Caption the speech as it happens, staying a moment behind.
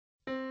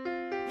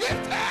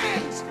Give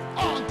thanks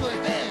unto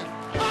him.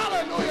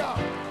 Hallelujah.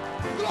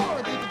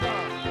 Glory be to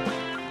God.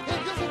 He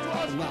gives it to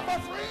us for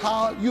free.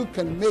 How you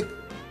can make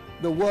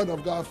the word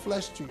of God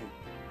flesh to you.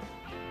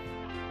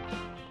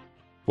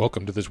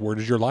 Welcome to This Word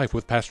is Your Life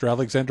with Pastor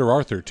Alexander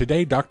Arthur.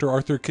 Today, Dr.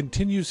 Arthur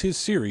continues his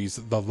series,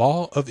 The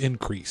Law of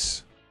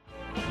Increase.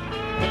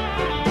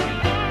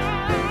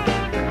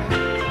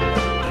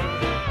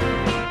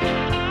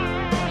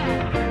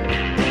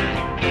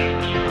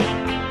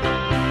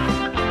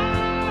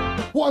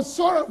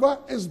 Whatsoever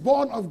is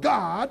born of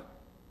God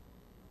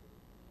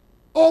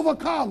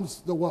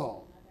overcomes the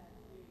world.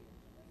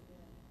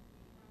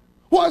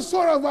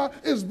 Whatsoever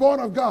is born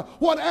of God,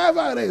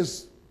 whatever it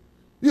is,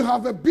 you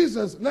have a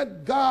business,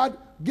 let God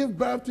give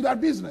birth to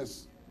that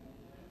business.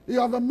 You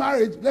have a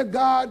marriage, let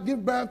God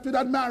give birth to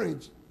that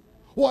marriage.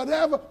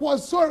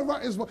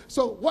 Whatsoever is born.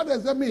 So what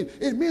does that mean?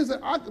 It means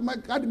that I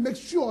got to make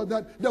sure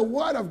that the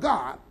word of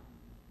God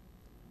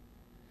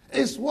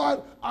is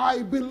what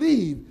I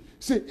believe.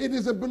 See, it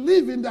is a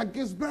believing that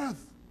gives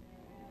birth.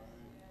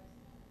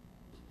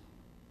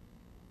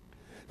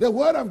 The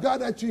word of God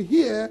that you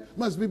hear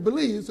must be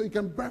believed so you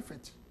can birth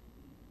it.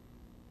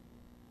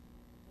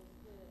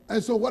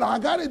 And so what I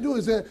got to do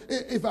is that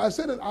if I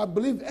say that I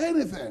believe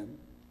anything,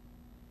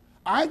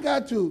 I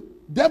got to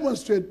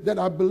demonstrate that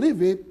I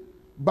believe it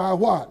by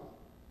what?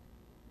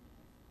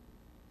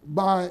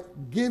 By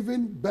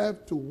giving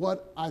birth to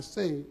what I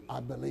say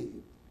I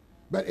believe.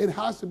 But it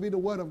has to be the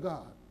word of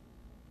God.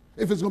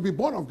 If it's going to be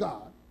born of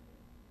God.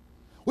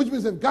 Which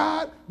means if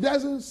God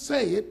doesn't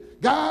say it,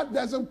 God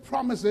doesn't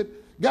promise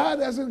it, God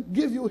doesn't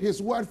give you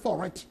his word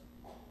for it,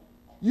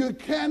 you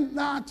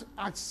cannot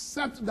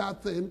accept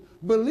that thing,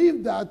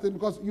 believe that thing,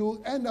 because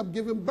you end up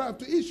giving birth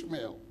to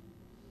Ishmael.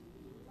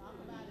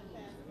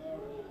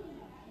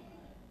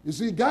 You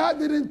see, God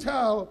didn't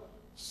tell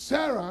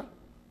Sarah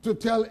to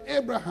tell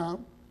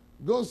Abraham,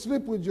 go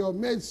sleep with your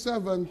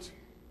maidservant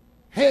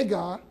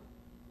Hagar.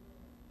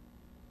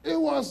 It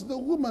was the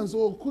woman's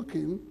own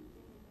cooking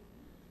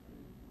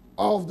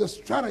of the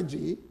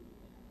strategy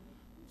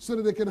so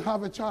that they can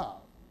have a child.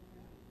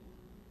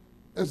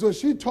 And so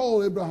she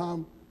told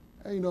Abraham,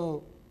 hey, you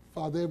know,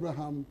 Father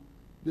Abraham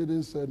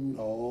didn't say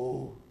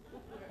no.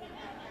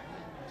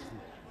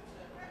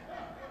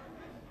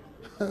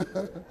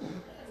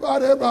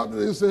 Father Abraham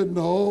didn't say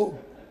no.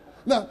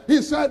 Now,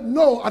 he said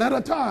no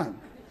another time.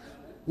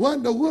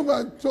 When the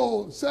woman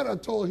Sarah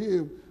told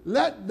him,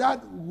 let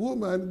that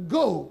woman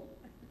go,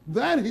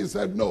 then he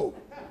said no.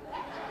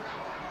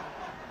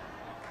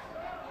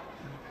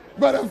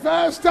 But the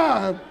first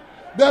time,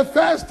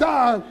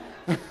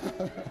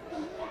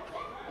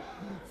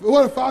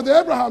 when Father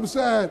Abraham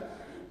said,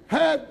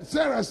 had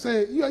Sarah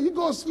say, you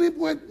go sleep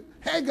with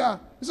Hagar.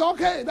 It's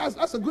okay,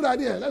 that's a good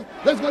idea.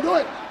 Let's go do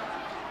it.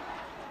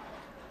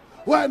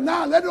 Well,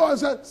 now later on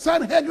said,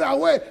 send Hagar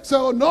away.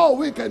 So no,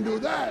 we can do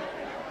that.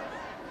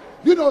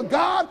 You know,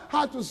 God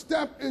had to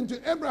step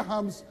into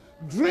Abraham's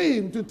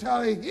dream to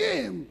tell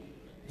him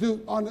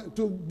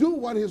to do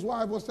what his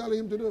wife was telling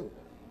him to do.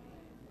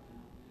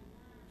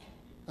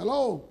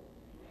 Hello?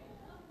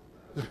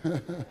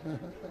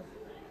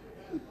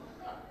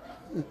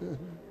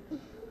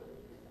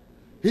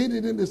 He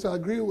didn't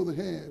disagree with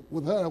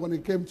her when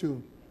it came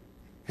to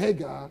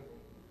Hagar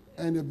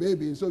and the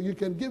baby. So you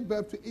can give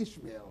birth to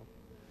Ishmael.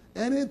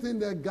 Anything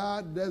that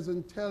God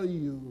doesn't tell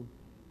you,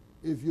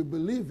 if you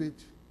believe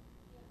it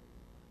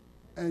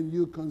and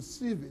you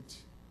conceive it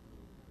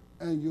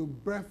and you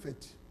birth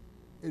it,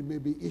 it may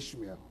be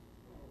Ishmael.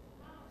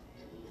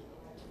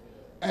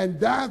 And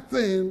that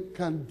thing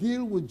can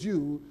deal with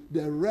you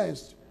the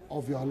rest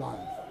of your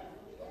life.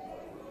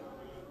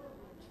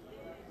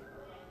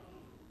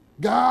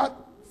 God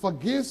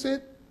forgives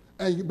it,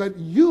 but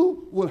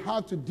you will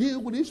have to deal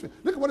with Ishmael.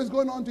 Look at what is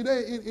going on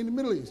today in the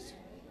Middle East.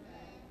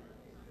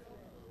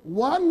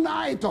 One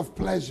night of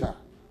pleasure.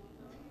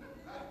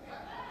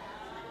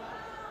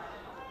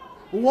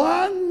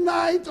 One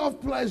night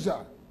of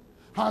pleasure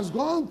has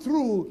gone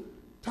through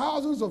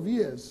thousands of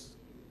years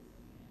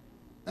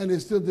and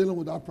is still dealing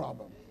with that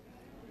problem.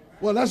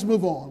 Well, let's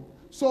move on.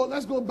 So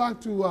let's go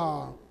back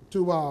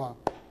to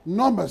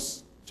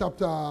Numbers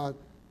chapter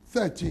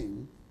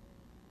 13.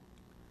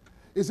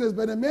 It says,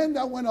 but the man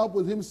that went up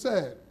with him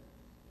said,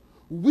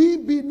 we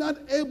be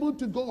not able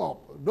to go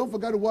up. Don't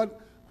forget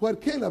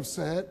what Caleb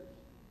said.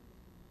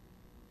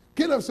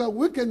 Caleb said,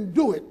 we can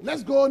do it.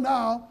 Let's go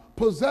now,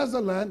 possess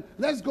the land.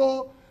 Let's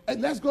go.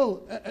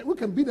 We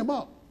can beat them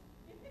up.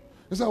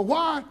 He said,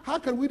 why? How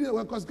can we do it?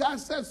 Well, because God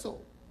said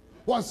so.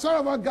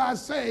 Whatsoever God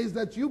says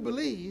that you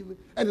believe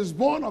and is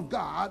born of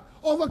God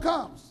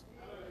overcomes.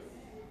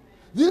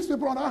 These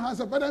people on our hands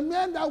said, but the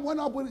man that went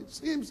up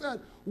with him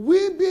said,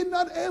 we be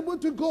not able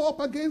to go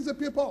up against the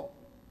people.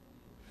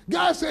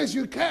 God says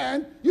you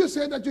can, you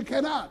say that you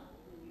cannot.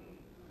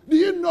 Do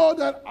you know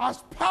that as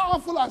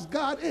powerful as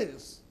God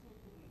is,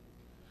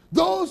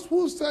 those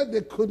who said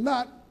they could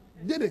not,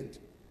 didn't?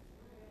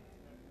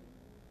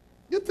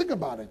 You think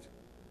about it.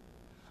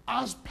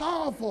 As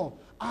powerful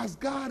as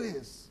God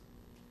is,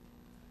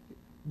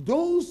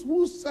 those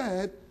who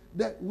said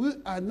that we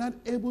are not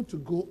able to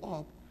go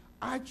up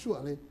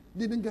actually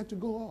didn't get to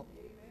go up.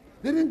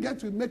 They didn't get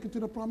to make it to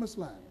the promised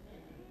land.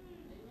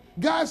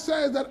 God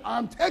says that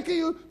I'm taking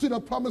you to the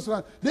promised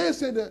land. They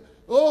said that,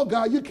 oh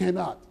God, you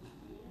cannot.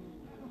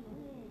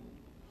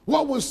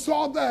 What we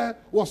saw there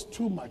was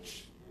too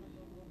much.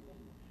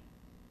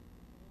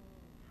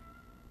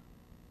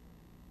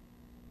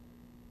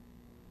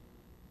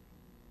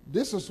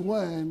 This is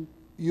when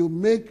you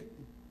make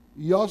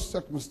your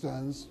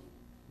circumstance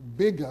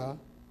bigger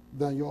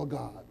than your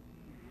God.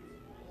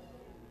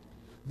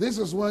 This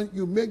is when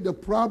you make the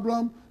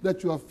problem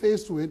that you are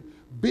faced with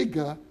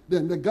bigger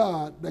than the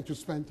God that you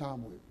spend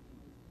time with.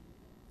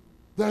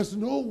 There's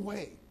no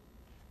way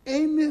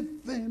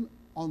anything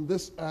on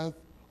this earth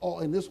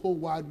or in this whole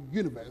wide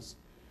universe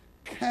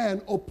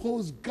can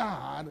oppose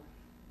God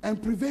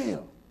and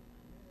prevail.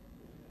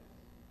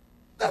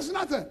 There's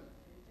nothing.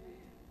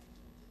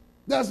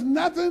 There's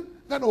nothing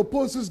that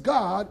opposes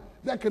God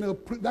that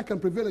can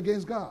prevail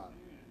against God.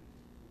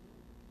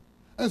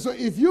 And so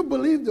if you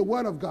believe the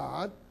word of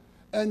God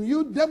and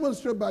you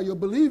demonstrate by your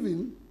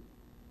believing,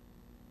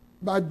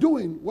 by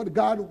doing what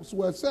God's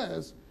word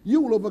says,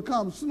 you will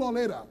overcome sooner or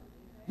later.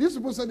 These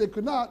people said they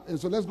could not, and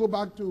so let's go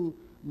back to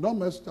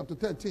Numbers chapter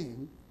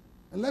 13,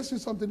 and let's see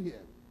something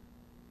here.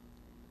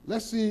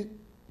 Let's see,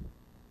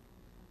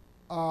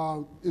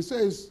 it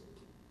says,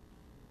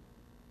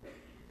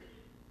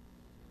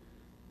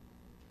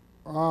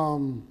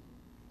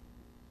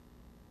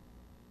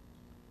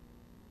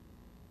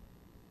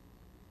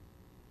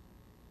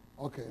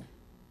 okay,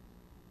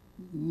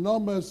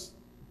 Numbers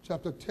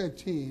chapter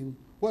 13,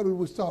 where did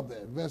we stop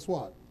there? Verse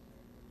what?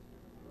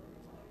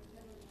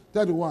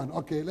 31.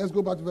 Okay, let's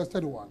go back to verse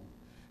 31.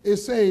 It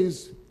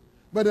says,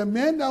 but the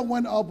men that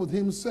went up with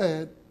him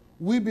said,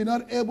 we be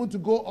not able to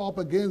go up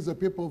against the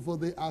people, for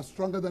they are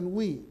stronger than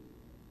we.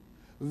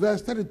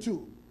 Verse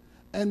 32.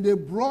 And they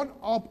brought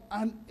up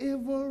an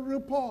evil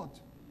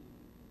report.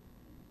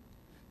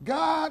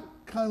 God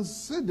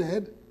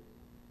considered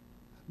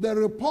the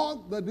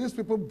report that these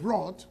people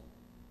brought,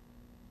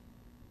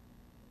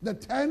 the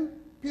 10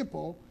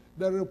 people,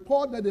 the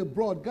report that they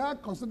brought,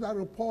 God considered that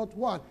report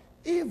what?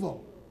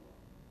 Evil.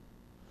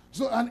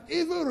 So an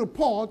evil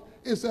report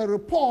is a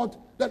report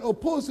that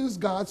opposes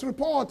God's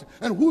report.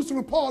 And whose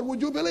report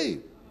would you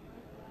believe?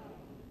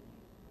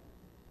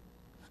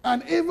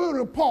 An evil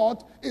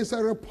report is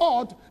a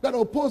report that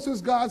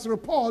opposes God's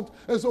report.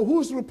 And so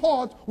whose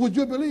report would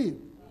you believe?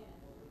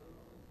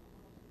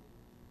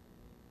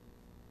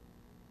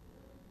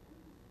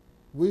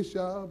 We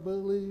shall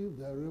believe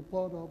the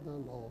report of the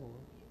Lord.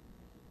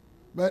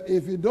 But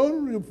if you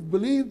don't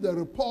believe the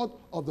report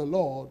of the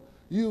Lord,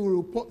 you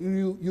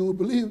will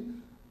believe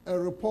a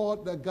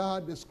report that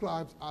God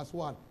describes as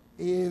what?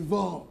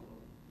 Evil.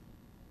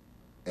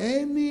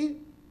 Any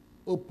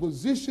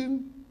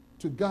opposition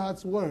to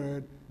God's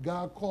word,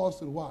 God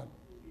calls it what?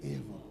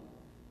 Evil.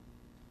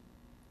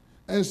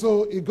 And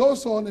so it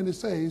goes on and it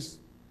says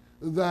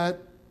that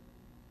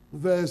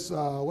verse,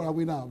 where are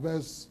we now?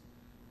 Verse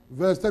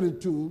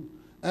 32.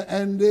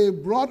 And they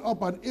brought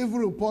up an evil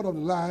report of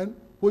the land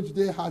which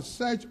they had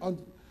searched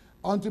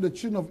unto the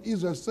children of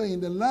Israel,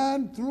 saying, the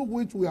land through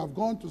which we have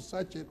gone to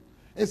search it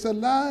is a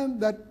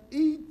land that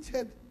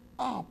eateth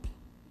up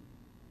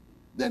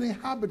the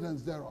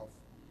inhabitants thereof.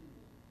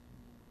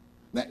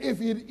 Now, if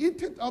it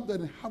eateth up the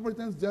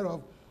inhabitants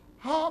thereof,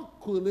 how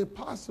could it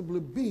possibly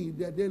be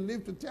that they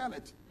live to tell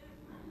it?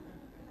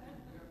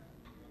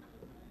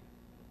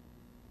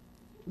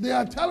 They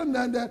are telling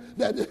them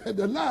that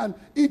the land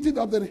eateth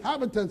up the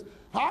inhabitants.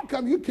 How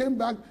come you came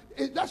back?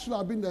 That should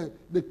have been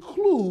the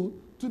clue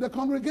to the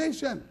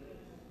congregation.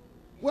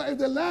 Well, if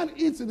the land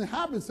eats the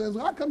inhabitants,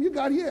 how come you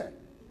got here?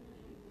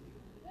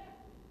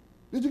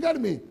 Did you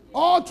get me?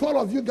 All 12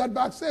 of you got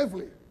back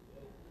safely.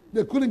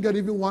 They couldn't get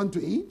even one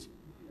to eat.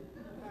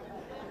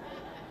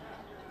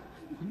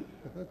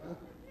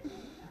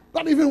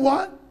 Not even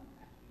one.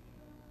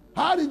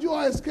 How did you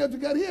all escape to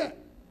get here?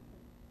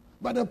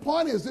 But the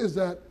point is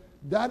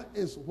that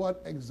is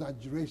what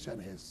exaggeration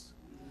is.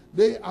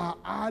 They are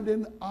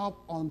adding up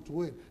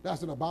onto it.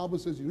 That's what the Bible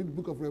says. You read the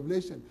book of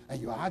Revelation and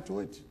you add to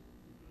it.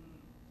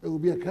 It will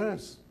be a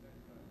curse.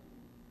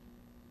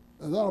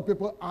 A lot of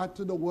people add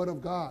to the word of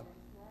God.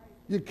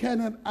 You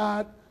cannot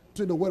add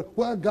to the word.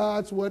 Where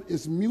God's word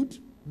is mute,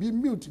 be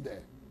mute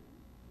there.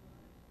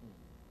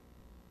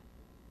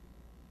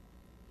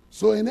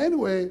 So in any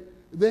way,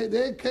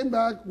 they came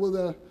back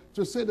with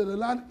to say that the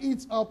land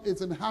eats up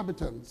its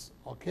inhabitants.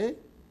 Okay?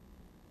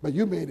 But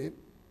you made it.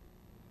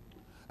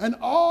 And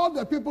all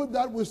the people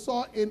that we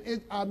saw in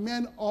it are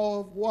men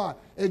of what?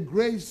 A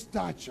great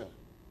stature.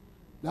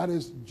 That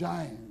is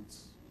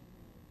giants.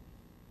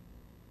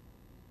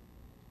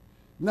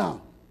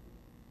 Now,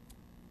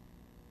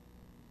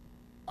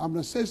 I'm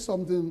going to say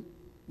something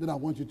that I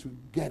want you to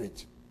get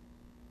it.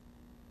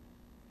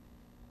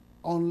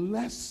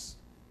 Unless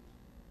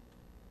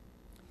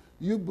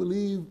you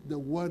believe the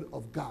word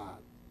of God,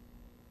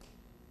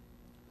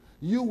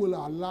 you will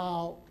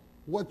allow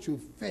what you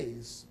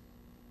face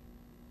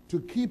to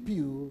keep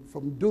you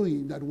from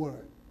doing that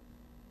word.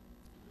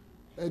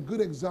 a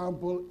good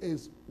example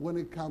is when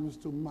it comes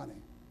to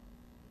money.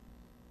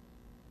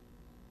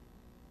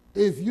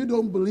 If you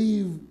don't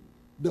believe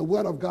the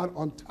word of God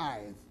on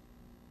tithe,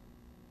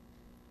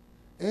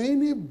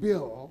 any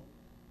bill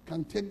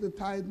can take the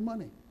tithe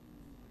money.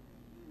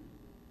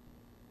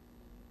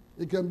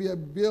 It can be a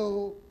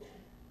bill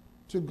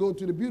to go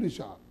to the beauty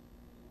shop.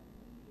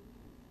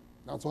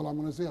 That's all I'm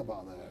going to say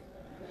about that.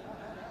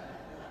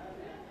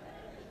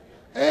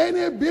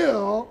 Any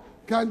bill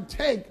can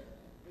take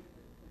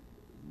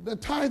the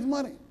tithe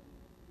money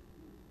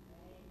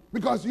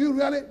because you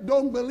really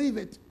don't believe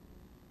it.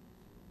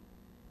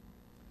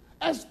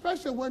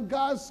 Especially when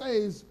God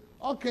says,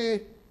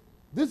 okay,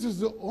 this is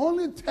the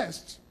only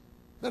test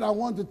that I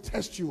want to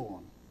test you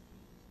on.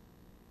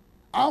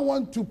 I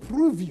want to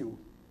prove you.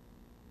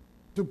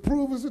 To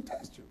prove is to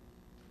test you.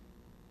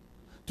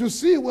 To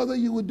see whether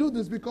you will do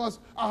this, because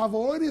I have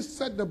already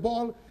set the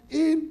ball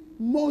in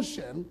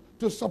motion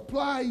to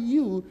supply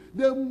you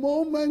the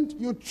moment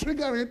you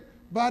trigger it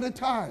by the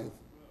tithe.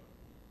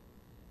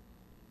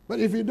 But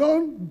if you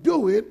don't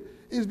do it,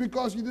 it's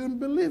because you didn't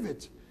believe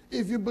it.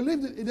 If you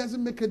believed it, it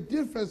doesn't make a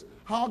difference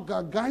how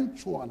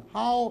gargantuan,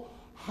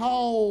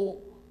 how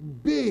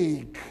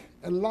big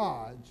and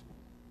large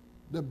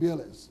the bill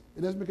is.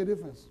 It doesn't make a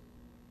difference.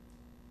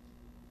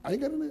 Are you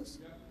getting this?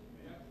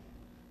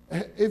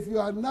 Yeah. If you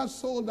are not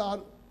sold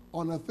out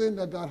on a thing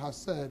that God has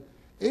said,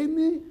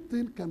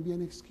 anything can be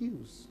an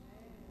excuse.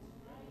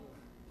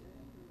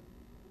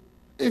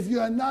 If you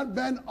are not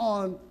bent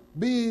on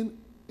being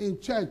in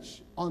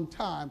church on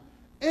time,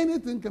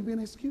 anything can be an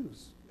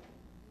excuse.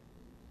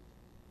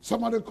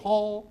 Somebody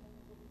call,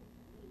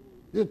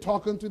 you're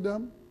talking to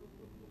them.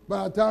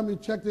 By the time you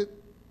checked it,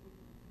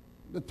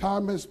 the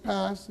time has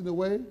passed in a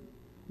way.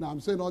 Now,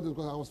 I'm saying all this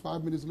because I was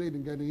 5 minutes late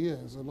in getting here.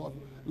 So,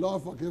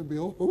 Lord forgive me.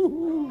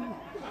 Oh.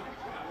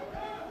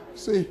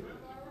 See,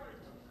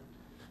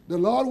 the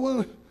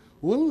Lord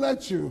won't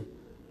let you.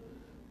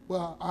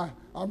 Well,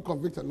 I'm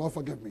convicted. Lord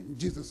forgive me. In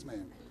Jesus'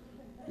 name.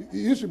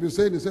 You should be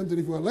saying the same thing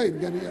if you were late in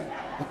getting here.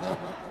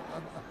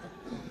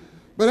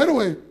 But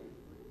anyway,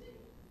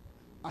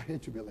 I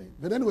hate to be late.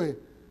 But anyway,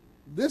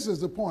 this is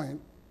the point.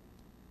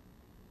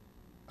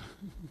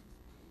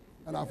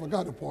 And I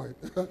forgot the point.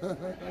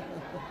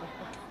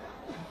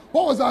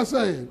 What was I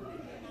saying?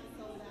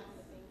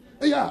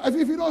 Yeah, if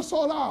you don't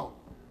sold out,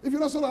 if you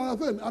don't sold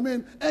out anything, I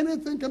mean,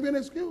 anything can be an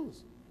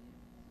excuse.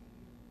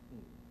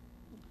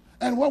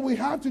 And what we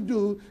have to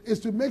do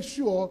is to make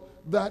sure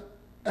that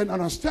and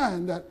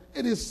understand that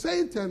it is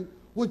Satan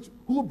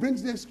who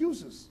brings the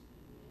excuses.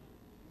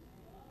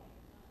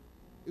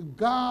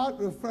 God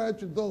referred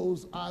to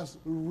those as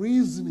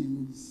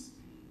reasonings.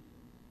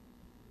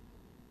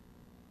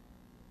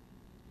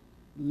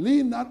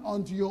 Lean not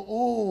unto your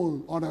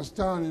own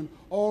understanding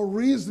or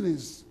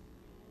reasonings.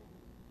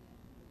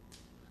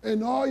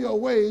 In all your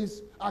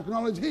ways,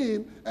 acknowledge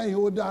him, and he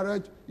will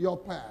direct your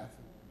path.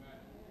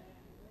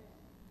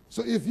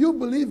 So if you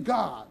believe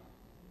God,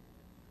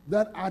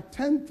 that at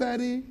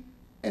 10:30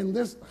 in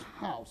this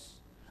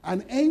house,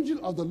 an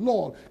angel of the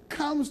Lord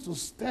comes to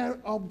stir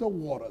up the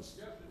waters.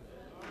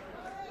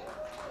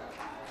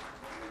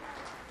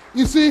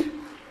 You see,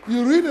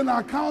 you read an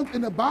account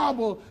in the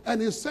Bible,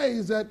 and it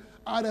says that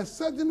at a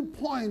certain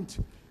point,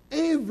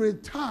 every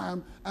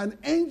time, an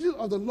angel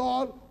of the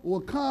Lord will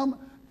come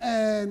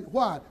and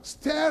what?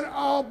 Stir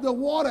up the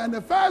water. And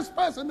the first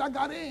person that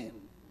got in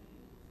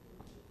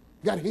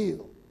got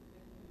healed.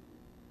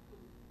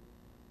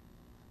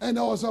 And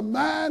there was a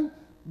man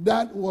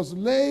that was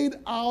laid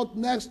out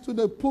next to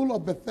the pool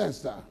of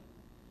Bethesda.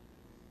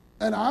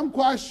 And I'm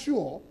quite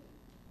sure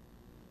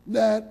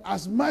that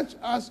as much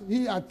as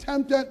he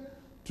attempted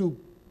to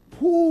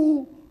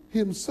pull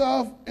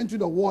himself into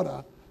the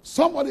water,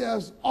 somebody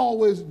else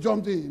always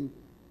jumped in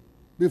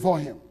before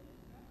him.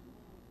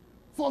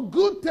 For a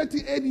good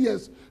 38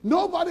 years,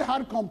 nobody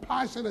had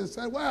compassion and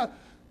said, well,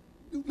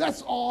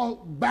 let's all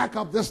back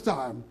up this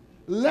time.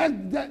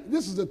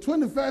 This is the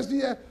 21st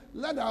year,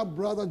 let our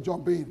brother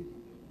jump in.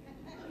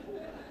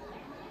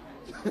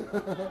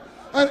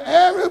 And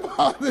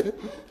everybody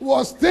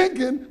was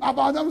thinking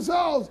about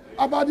themselves,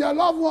 about their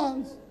loved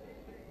ones.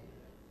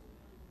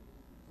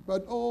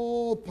 But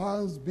all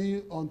thanks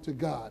be unto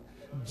God.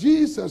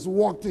 Jesus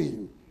walked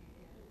in.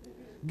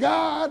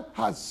 God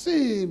had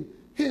seen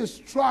his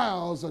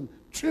trials and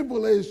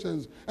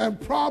tribulations and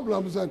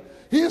problems, and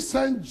he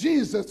sent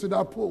Jesus to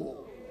that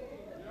pool.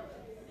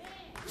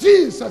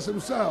 Jesus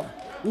himself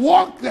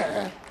walked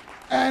there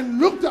and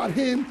looked at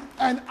him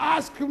and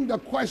asked him the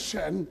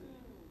question,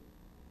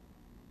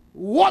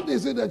 what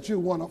is it that you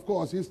want? Of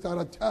course, he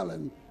started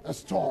telling a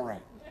story.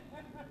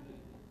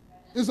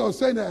 Instead of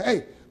saying that,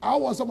 hey, I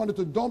want somebody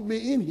to dump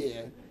me in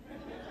here.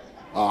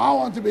 I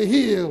want to be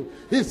healed.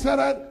 He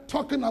started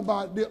talking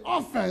about the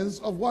offense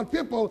of what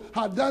people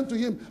had done to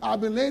him.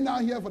 I've been laying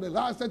down here for the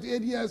last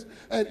 38 years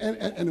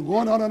and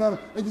going on and on.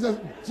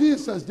 And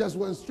Jesus just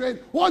went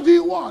straight. What do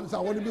you want? He said, I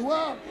want to be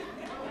well.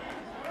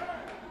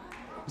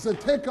 He said,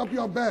 take up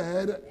your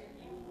bed.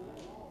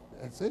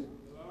 That's it.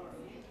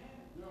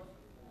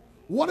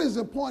 What is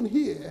the point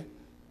here?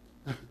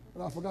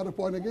 And I forgot the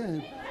point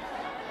again.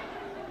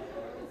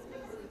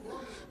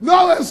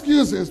 No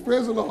excuses.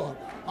 Praise the Lord.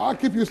 I'll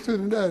keep you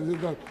sitting there.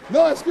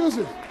 No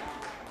excuses.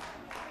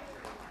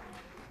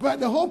 But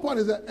the whole point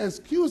is that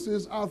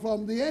excuses are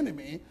from the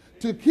enemy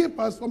to keep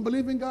us from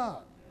believing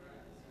God.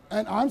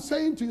 And I'm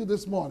saying to you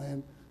this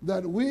morning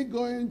that we're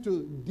going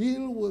to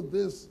deal with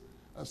this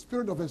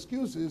spirit of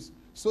excuses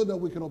so that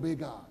we can obey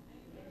God.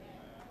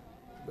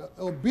 The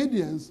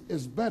obedience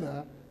is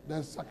better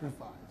than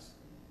sacrifice.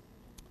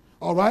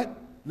 All right,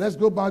 let's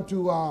go back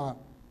to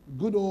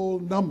good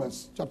old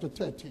Numbers chapter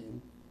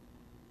 13.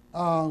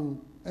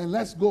 And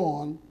let's go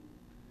on.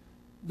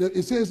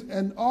 It says,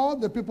 and all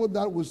the people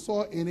that we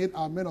saw in it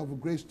are men of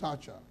great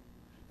stature.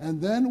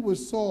 And then we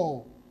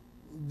saw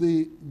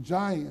the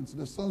giants,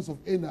 the sons of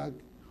Anak,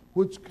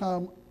 which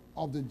come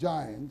of the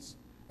giants,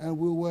 and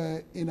we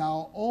were in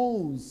our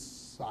own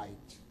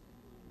sight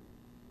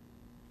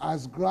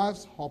as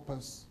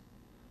grasshoppers,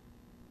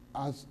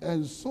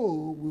 and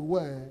so we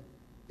were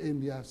in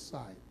their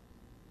sight.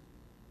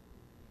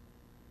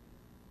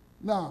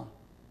 Now,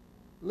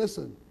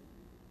 listen.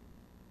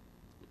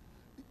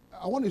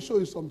 I want to show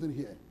you something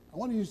here. I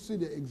want you to see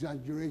the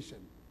exaggeration,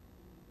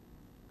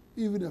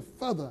 even a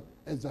further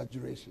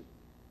exaggeration.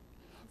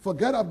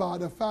 Forget about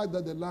the fact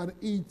that the land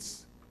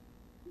eats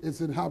its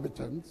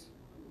inhabitants,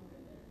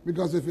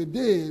 because if it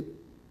did,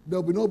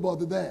 there'll be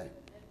nobody there,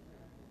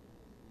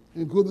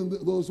 including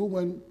those who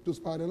went to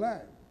spy the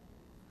land.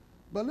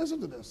 But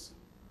listen to this.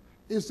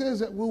 It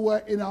says that we were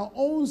in our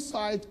own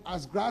sight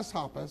as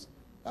grasshoppers.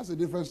 That's a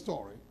different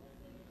story.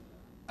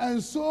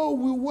 And so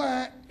we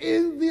were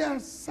in their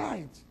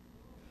sight.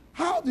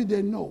 How did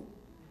they know?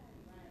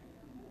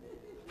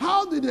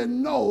 How did they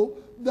know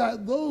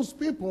that those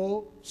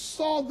people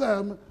saw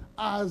them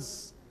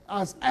as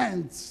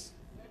ants?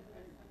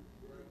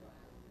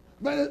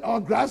 Or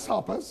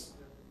grasshoppers?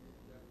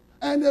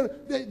 And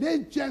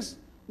they just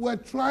were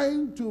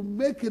trying to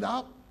make it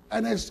up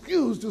an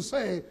excuse to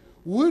say,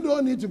 we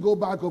don't need to go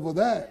back over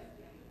there.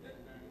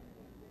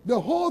 The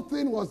whole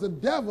thing was the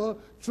devil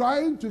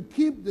trying to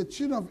keep the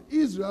children of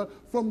Israel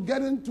from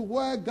getting to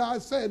where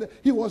God said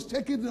he was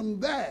taking them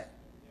there.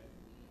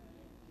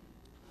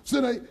 So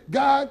that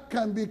God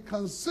can be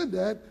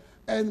considered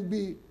and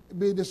be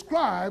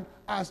described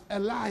as a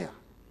liar.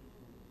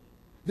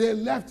 They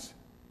left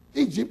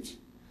Egypt.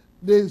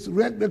 They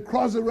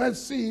crossed the Red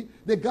Sea.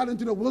 They got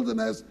into the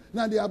wilderness.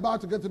 Now they're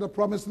about to get to the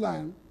promised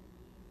land.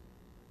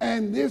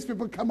 And these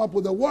people come up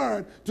with a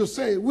word to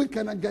say, we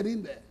cannot get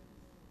in there.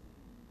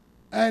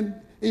 And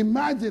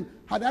imagine,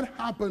 had that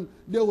happened,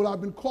 they would have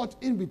been caught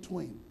in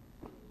between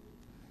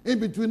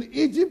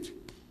Egypt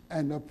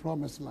and the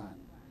promised land.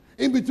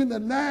 In between the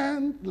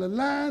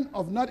land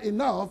of not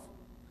enough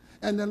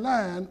and the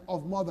land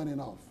of more than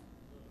enough.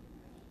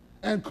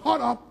 And caught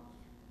up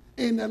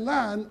in the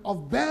land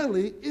of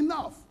barely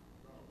enough.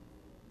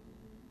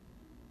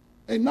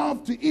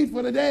 Enough to eat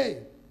for the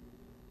day.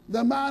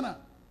 The manna.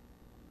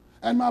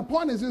 And my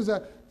point is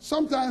that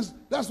sometimes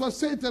that's what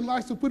Satan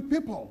likes to put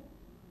people.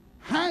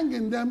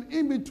 Hanging them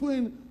in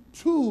between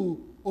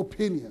two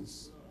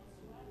opinions.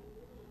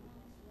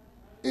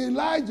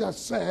 Elijah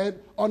said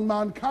on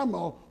Mount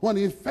Carmel, when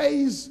he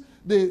faced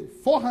the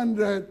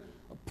 400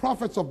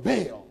 prophets of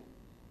Baal,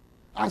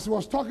 as he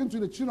was talking to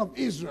the children of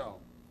Israel.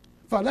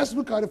 Let's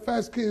look at the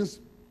 1 Kings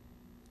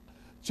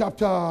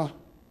chapter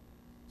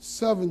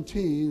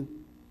 17,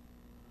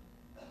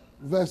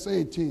 verse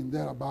 18,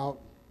 thereabout.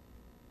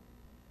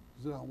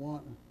 Is that I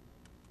want?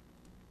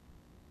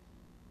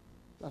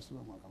 That's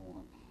not what I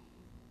want.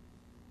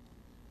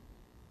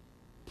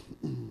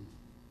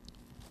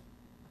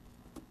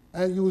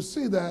 And you will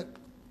see that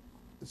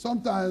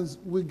sometimes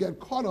we get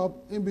caught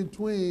up in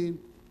between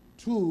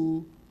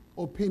two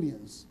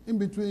opinions, in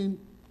between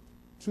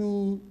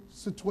two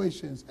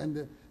situations.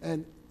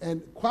 And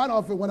quite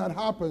often when that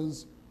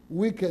happens,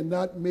 we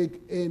cannot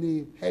make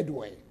any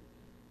headway.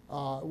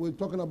 We're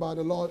talking about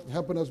the Lord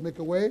helping us make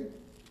a way,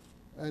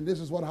 and this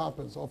is what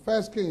happens. So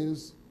 1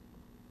 Kings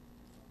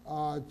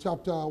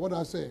chapter, what did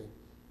I say?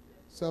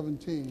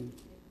 17.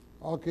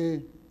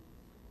 Okay.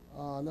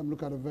 Let me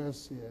look at a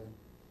verse here.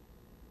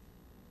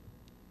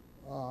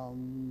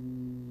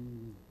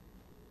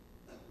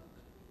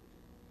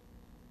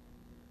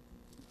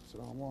 That's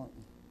what I want.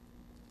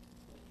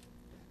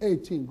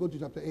 18. Go to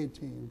chapter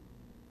 18.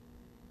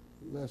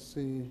 Let's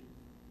see.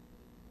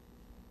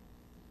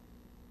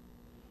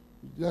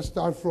 Let's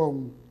start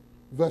from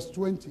verse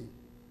 20.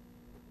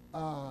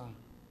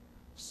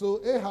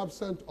 So Ahab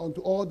sent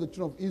unto all the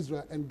children of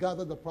Israel and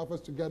gathered the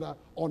prophets together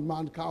on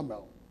Mount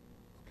Carmel.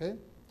 Okay?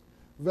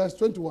 Verse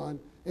 21.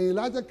 And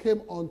Elijah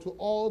came unto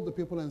all the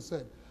people and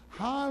said,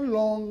 how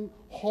long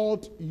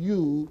halt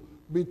you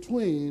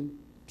between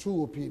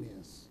two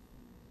opinions?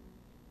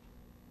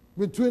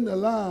 Between the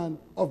land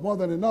of more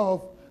than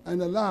enough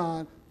and the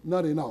land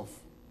not enough.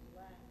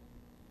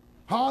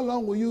 How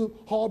long will you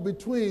halt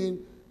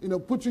between,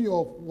 putting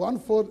your one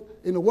foot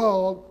in the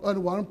world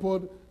and one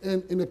foot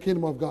in the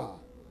kingdom of God?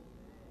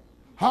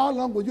 How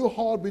long will you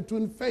halt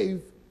between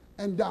faith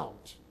and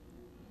doubt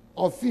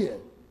or fear?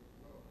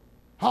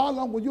 How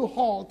long will you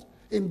halt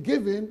in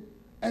giving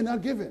and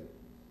not giving?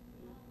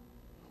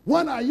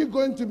 When are you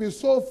going to be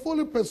so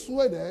fully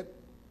persuaded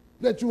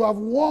that you have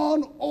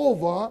won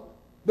over,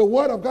 the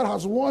Word of God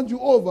has won you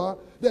over,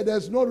 that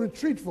there's no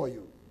retreat for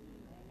you?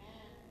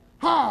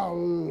 How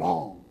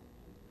long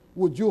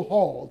would you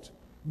halt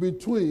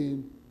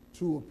between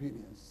two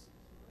opinions?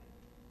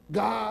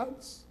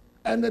 God's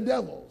and the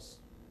devil's.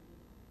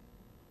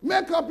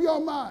 Make up your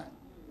mind.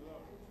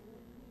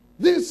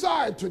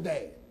 Decide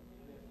today.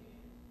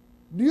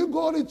 Do you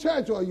go to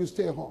church or you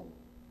stay home?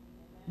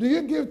 Do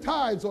you give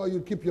tithes or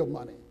you keep your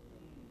money?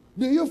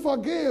 Do you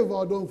forgive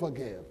or don't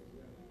forgive?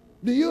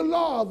 Do you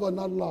love or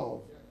not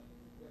love?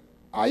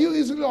 Are you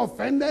easily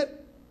offended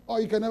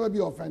or you can never be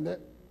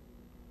offended?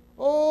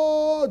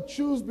 Oh,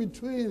 choose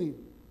between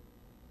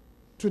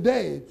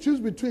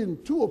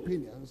two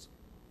opinions.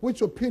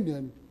 Which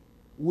opinion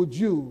would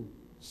you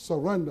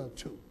surrender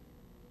to?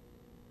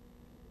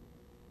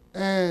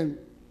 And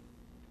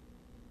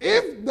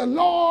if the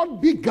Lord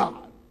be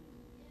God,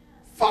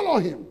 follow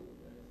him.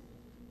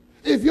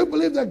 If you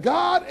believe that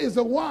God is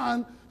the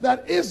one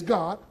that is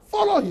God,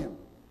 follow him.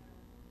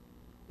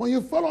 When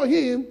you follow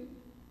him,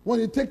 when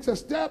he takes a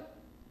step,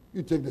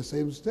 you take the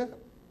same step.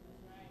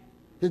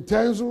 He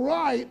turns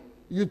right,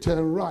 you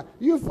turn right.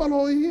 You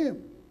follow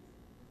him.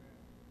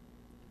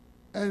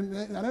 And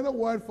another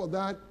word for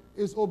that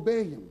is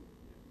obey him.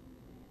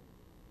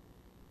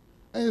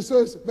 And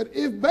so, but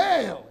if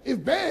Baal,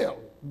 Baal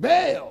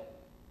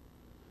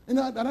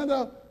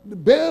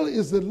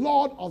is the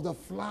lord of the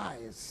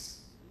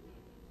flies.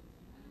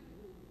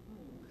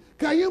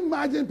 Can you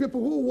imagine people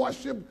who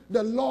worship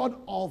the lord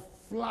of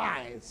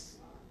flies?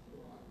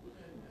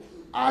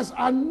 As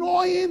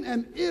annoying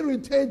and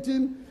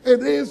irritating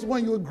it is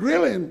when you're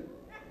grilling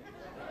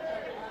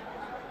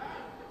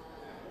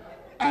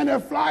and the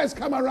flies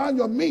come around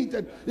your meat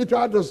and you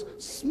try to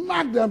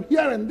smack them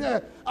here and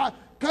there.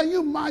 Can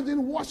you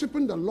imagine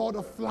worshiping the Lord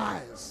of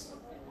flies?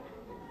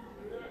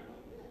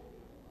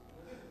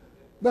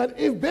 But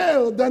if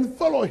Baal, then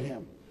follow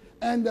him.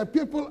 And the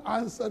people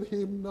answered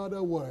him not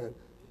a word.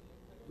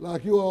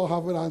 Like you all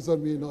haven't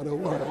answered me not a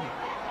word.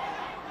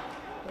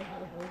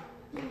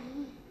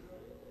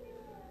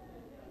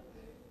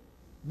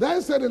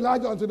 Then said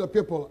Elijah unto the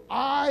people,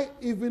 I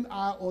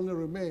only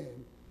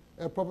remain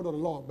a prophet of the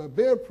Lord. But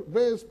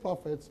Baal's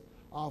prophets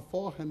are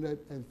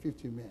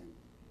 450 men. It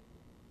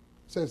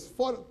says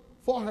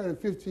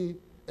 450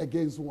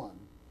 against 1.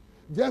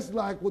 Just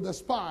like with the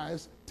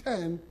spies,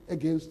 10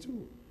 against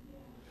 2.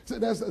 So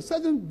there's a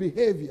certain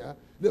behavior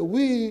that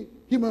we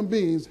human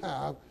beings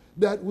have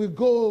that we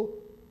go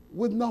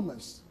with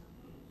numbers.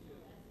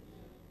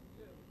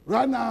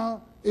 Right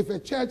now, if a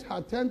church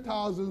had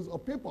 10,000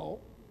 of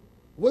people,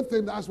 we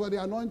think that's where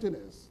the anointing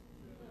is.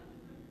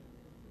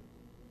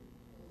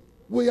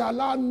 We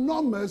allow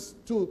numbers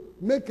to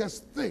make us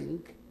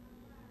think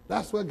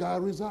that's where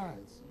God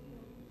resides.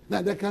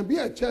 Now, there can be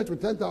a church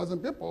with 10,000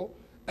 people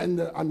and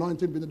the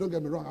anointing, don't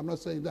get me wrong, I'm not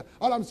saying that.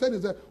 All I'm saying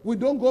is that we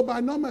don't go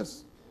by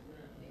numbers.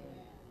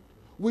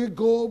 We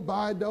go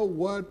by the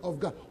word of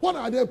God. What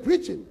are they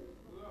preaching?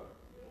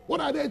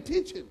 What are they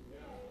teaching?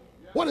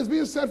 What is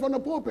being said from the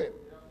pulpit?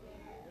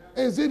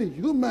 Is it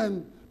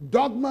human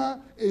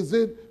dogma? Is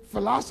it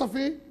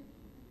philosophy?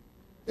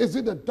 Is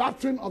it the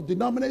doctrine of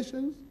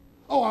denominations?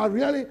 Oh,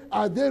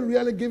 are they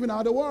really giving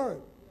out the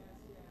word?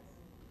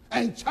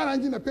 And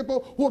challenging the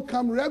people who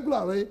come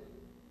regularly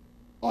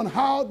on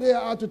how they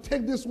are to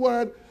take this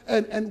word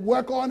and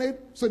work on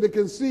it so they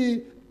can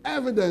see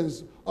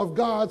evidence of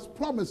God's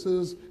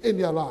promises in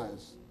their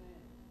lives.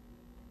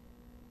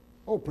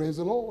 Oh, praise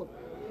the Lord.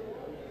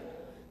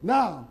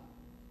 Now,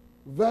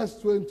 verse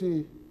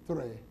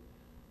 23.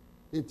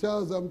 He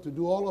tells them to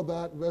do all of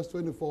that. Verse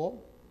 24.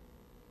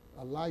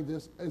 I like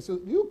this. And so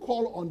you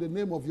call on the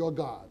name of your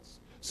gods.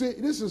 See,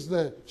 this is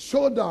the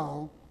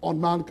showdown on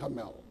Mount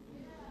Carmel.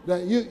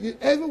 That you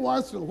every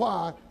once in a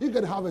while, you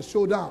can have a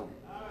showdown.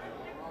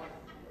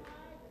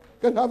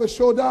 You can have a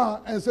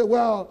showdown and say,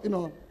 well,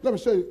 let me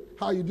show you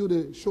how you do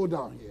the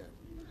showdown here.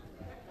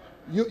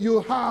 You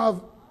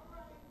have,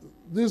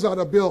 these are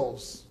the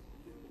bills.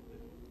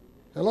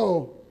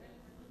 Hello?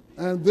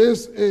 And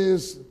this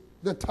is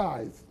the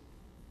tithe.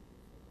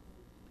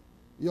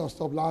 Y'all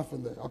stop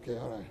laughing there. Okay,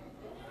 all right.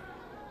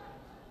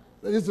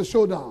 This is the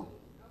showdown.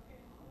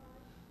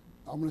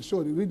 I'm going to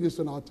show you. Read this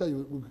and I'll tell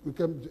you.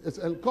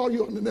 I'll call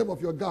you on the name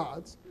of your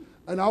gods,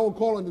 and I will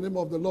call on the name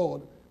of the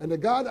Lord. And the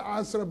God that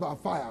answered by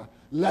fire,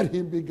 let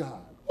him be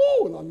God.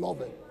 Oh, and I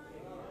love it.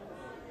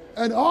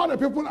 And all the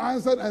people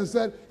answered and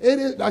said, it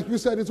is, like you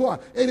said, it's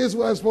what? It is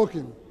well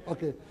spoken.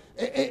 Okay.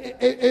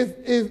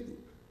 If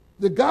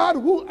the God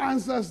who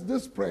answers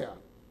this prayer,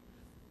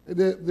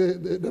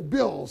 the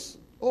bills,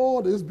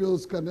 all these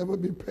bills can never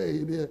be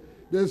paid.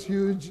 They're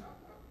huge.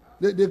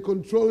 They're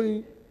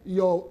controlling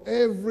your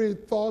every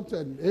thought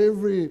and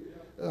every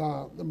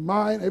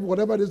mind,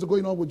 whatever it is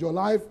going on with your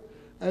life.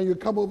 And you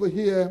come over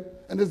here,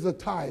 and this is a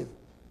tithe.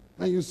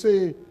 And you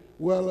say,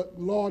 well,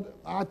 Lord,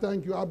 I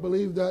thank you. I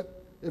believe that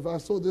if I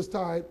sow this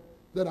tithe,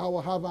 that I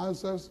will have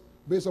answers.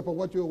 based upon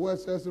what your word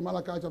says in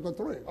Malachi chapter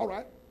 3. All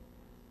right.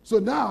 So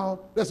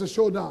now there's a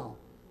showdown.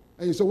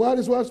 And you say, well,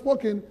 this word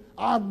spoken,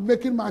 I'm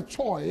making my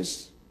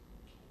choice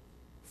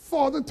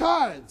for the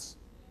tithes.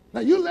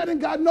 Now you're letting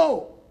God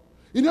know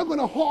you're not going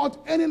to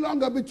halt any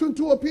longer between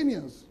two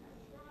opinions.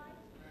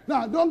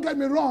 Now, don't get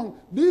me wrong.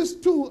 These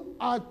two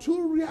are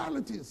two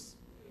realities.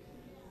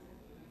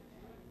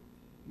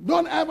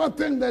 Don't ever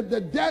think that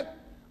the debt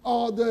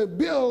or the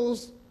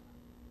bills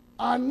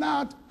are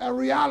not a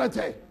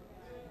reality.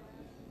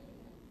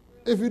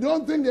 If you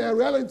don't think they're a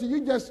reality,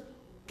 you just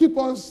keep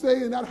on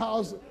staying in that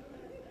house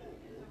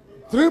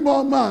 3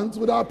 more months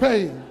without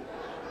paying.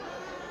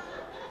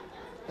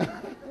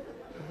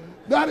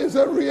 That is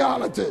a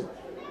reality.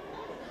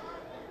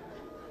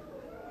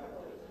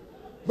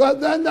 But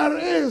then there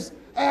is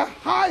a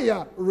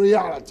higher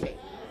reality.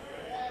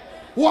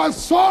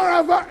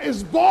 Whatsoever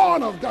is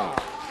born of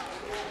God.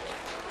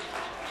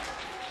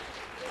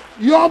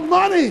 Your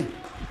money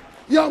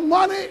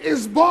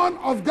is born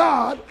of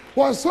God.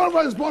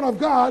 Whatsoever is born of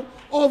God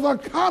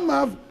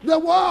overcometh the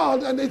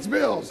world and its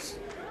bills.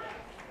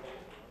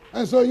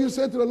 And so you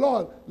say to the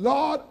Lord,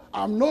 Lord,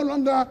 I'm no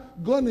longer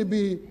going to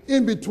be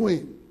in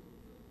between.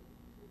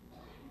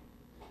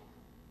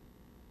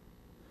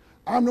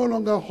 I'm no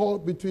longer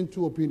held between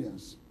two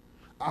opinions.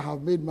 I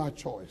have made my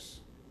choice.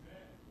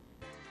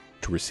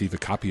 To receive a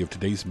copy of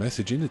today's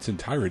message in its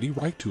entirety,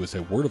 write to us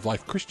at Word of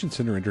Life Christian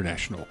Center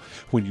International.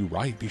 When you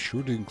write, be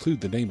sure to include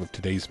the name of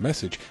today's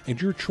message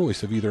and your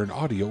choice of either an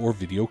audio or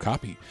video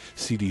copy.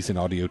 CDs and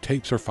audio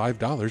tapes are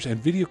 $5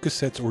 and video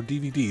cassettes or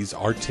DVDs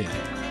are $10.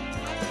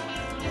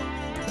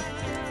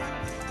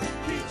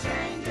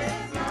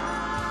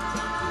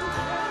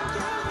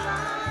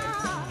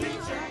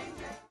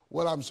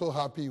 Well, I'm so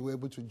happy you were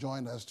able to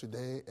join us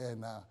today,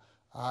 and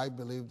I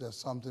believe that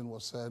something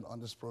was said on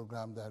this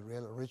program that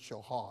really reached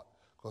your heart,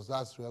 because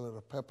that's really the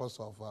purpose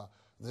of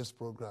this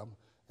program,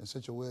 in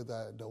such a way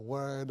that the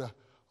word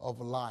of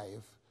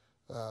life,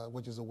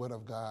 which is the word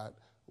of God,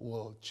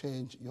 will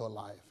change your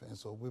life. And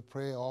so we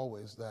pray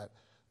always that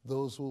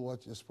those who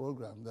watch this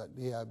program, that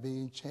they are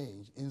being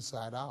changed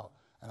inside out,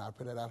 and I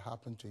pray that that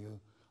happened to you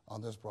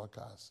on this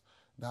broadcast.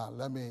 Now,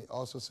 let me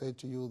also say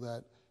to you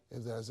that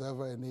if there's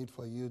ever a need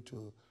for you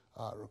to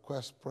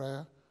request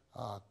prayer,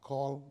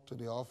 call to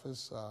the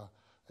office.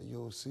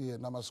 You'll see a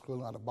number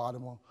scrolling at the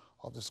bottom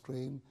of the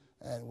screen,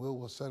 and we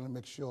will certainly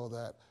make sure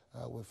that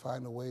we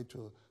find a way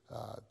to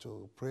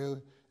pray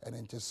and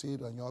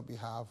intercede on your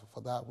behalf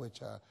for that which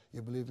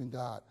you believe in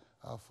God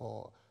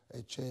for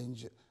a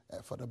change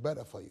for the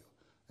better for you.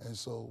 And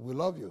so we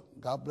love you.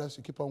 God bless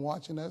you. Keep on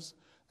watching us.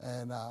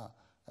 And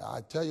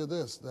I tell you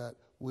this, that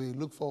we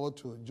look forward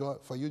to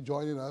for you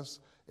joining us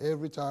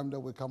every time that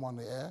we come on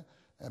the air.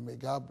 And may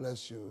God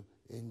bless you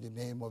in the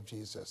name of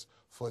Jesus.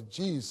 For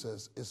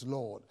Jesus is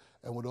Lord.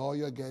 And with all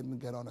you're getting,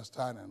 get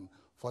understanding.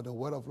 For the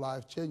word of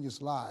life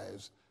changes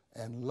lives,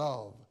 and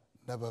love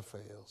never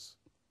fails.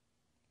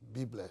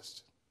 Be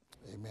blessed.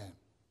 Amen.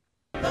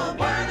 The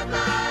word of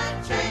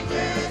life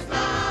changes lives.